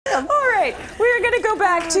right, we're going to go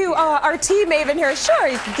back to our tea maven here. Sure,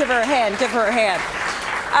 you can give her a hand, give her a hand.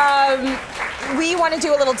 We want to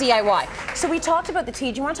do a little DIY. So we talked about the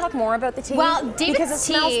tea. Do you want to talk more about the tea? Well, David's because it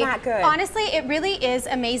smells that good. Honestly, it really is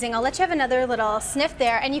amazing. I'll let you have another little sniff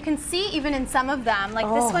there, and you can see even in some of them, like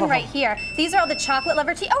this one right here. These are all the chocolate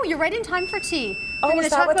lover tea. Oh, you're right in time for tea. We're going to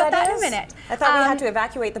talk about that in a minute. I thought we had to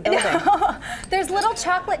evacuate the building. No. There's little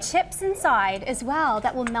chocolate chips inside as well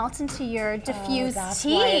that will melt into your diffused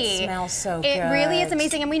tea. Why it smells so good. It really is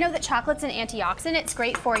amazing, and we know that chocolate's an antioxidant. It's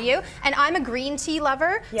great for you. And I'm a green tea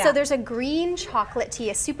lover, so there's a green chocolate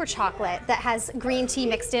tea, a super chocolate that has green tea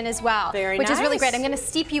mixed in as well, which is really great. I'm going to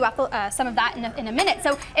steep you up some of that in a minute.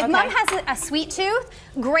 So if Mom has a sweet tooth,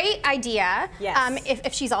 great idea. Yes.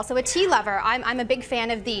 If she's also a tea lover, I'm a big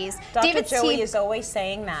fan of these. Dr. Joey is always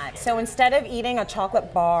saying that. So instead of eating a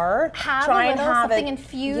chocolate bar, try and have something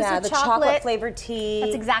infused with the chocolate flavored tea.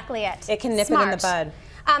 That's exactly it. It can nip it in the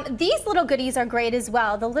bud. These little goodies are great as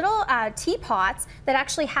well. The little teapots that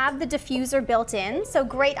actually have the diffuser built in. So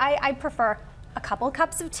great. I prefer a couple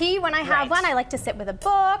cups of tea when I have one. I like to sit with a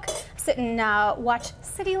book, sit and watch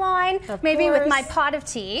Cityline, maybe with my pot of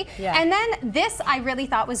tea. And then this I really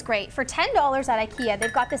thought was great. For $10 at IKEA,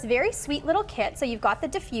 they've got this very sweet little kit. So you've got the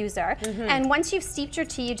diffuser, and once you've steeped your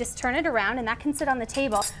tea, you just turn it around and that can sit on the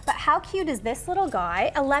table. But how cute is this little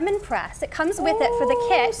guy? A lemon press. It comes with it for the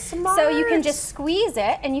kit. So you can just squeeze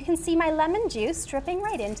it and you can see my lemon juice dripping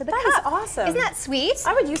right into the cup. That is awesome. Isn't that sweet?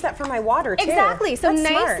 I would use that for my water too. Exactly. So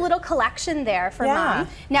nice little collection there for Mom.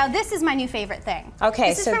 Now this is my new favorite thing. Okay,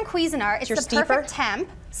 this is from Cuisinart. It's the perfect temp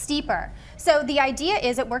steeper. So the idea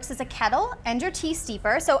is it works as a kettle and your tea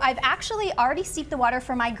steeper. So I've actually already steeped the water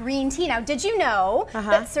for my green tea. Now, did you know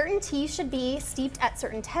that certain teas should be steeped at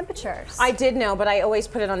certain temperatures? I did know, but I always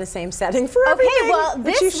put it on the same setting for everything. Okay, well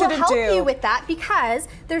this will help you with that because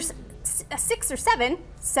there's 6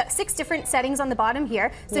 different settings on the bottom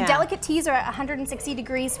here. So delicate teas are at 160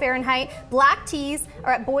 degrees Fahrenheit. Black teas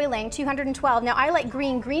are at boiling, 212. Now I like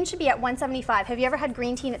green. Green should be at 175. Have you ever had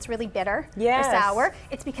green tea and it's really bitter or sour?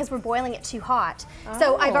 It's because we're boiling it too hot.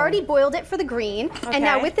 So I've already boiled it for the green. And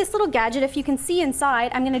now with this little gadget, if you can see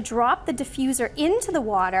inside, I'm going to drop the diffuser into the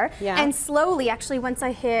water and slowly, actually once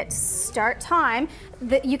I hit start time,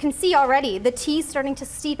 you can see already the tea's starting to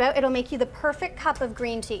steep out. It'll make you the perfect cup of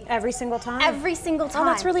green tea. Every single time? Every single time. Oh,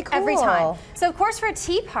 that's really cool. Every time. So of course for a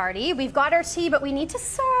tea party, we've got our tea, but we need to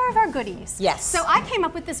serve our goodies. Yes. So I came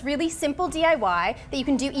up with this really simple DIY that you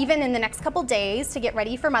can do even in the next couple days to get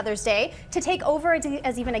ready for Mother's Day, to take over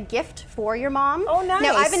as even a gift for your mom. Oh, nice.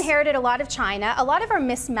 Now I've inherited a lot of china. A lot of are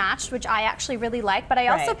mismatched, which I actually really like, but I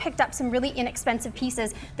also picked up some really inexpensive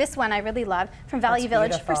pieces. This one I really love from Value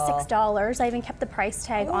Village for $6. I even kept the price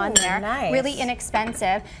tag on there. Nice. Really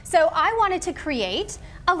inexpensive. So I wanted to create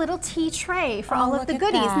a little tea tray for all of the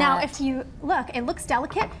goodies. Now, if you look, it looks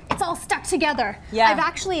delicate. It's all stuck together. I've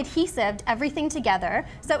actually adhesived everything together.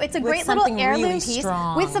 So it's a great little heirloom piece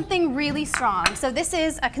with something really strong. So this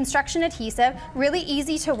is a construction adhesive, really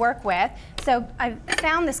easy to work with. So I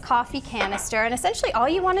found this coffee canister, and essentially all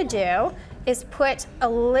you want to do is put a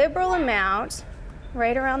liberal amount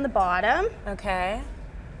right around the bottom. Okay.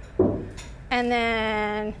 And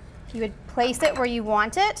then you would place it where you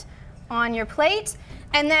want it on your plate,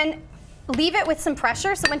 and then leave it with some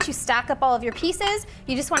pressure. So once you stack up all of your pieces,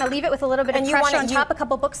 you just want to leave it with a little bit of pressure on top, a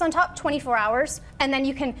couple books on top, 24 hours. And then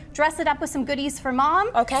you can dress it up with some goodies for Mom,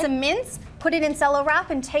 some mints, put it in cello wrap,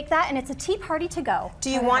 and take that, and it's a tea party to go. Do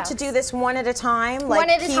you want to do this one at a time? Like one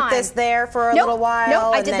at a time. Keep this there for a little while?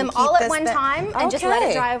 Nope, I did them all at one time and just let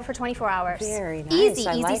it dry for 24 hours. Very nice.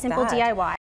 Easy, simple DIY.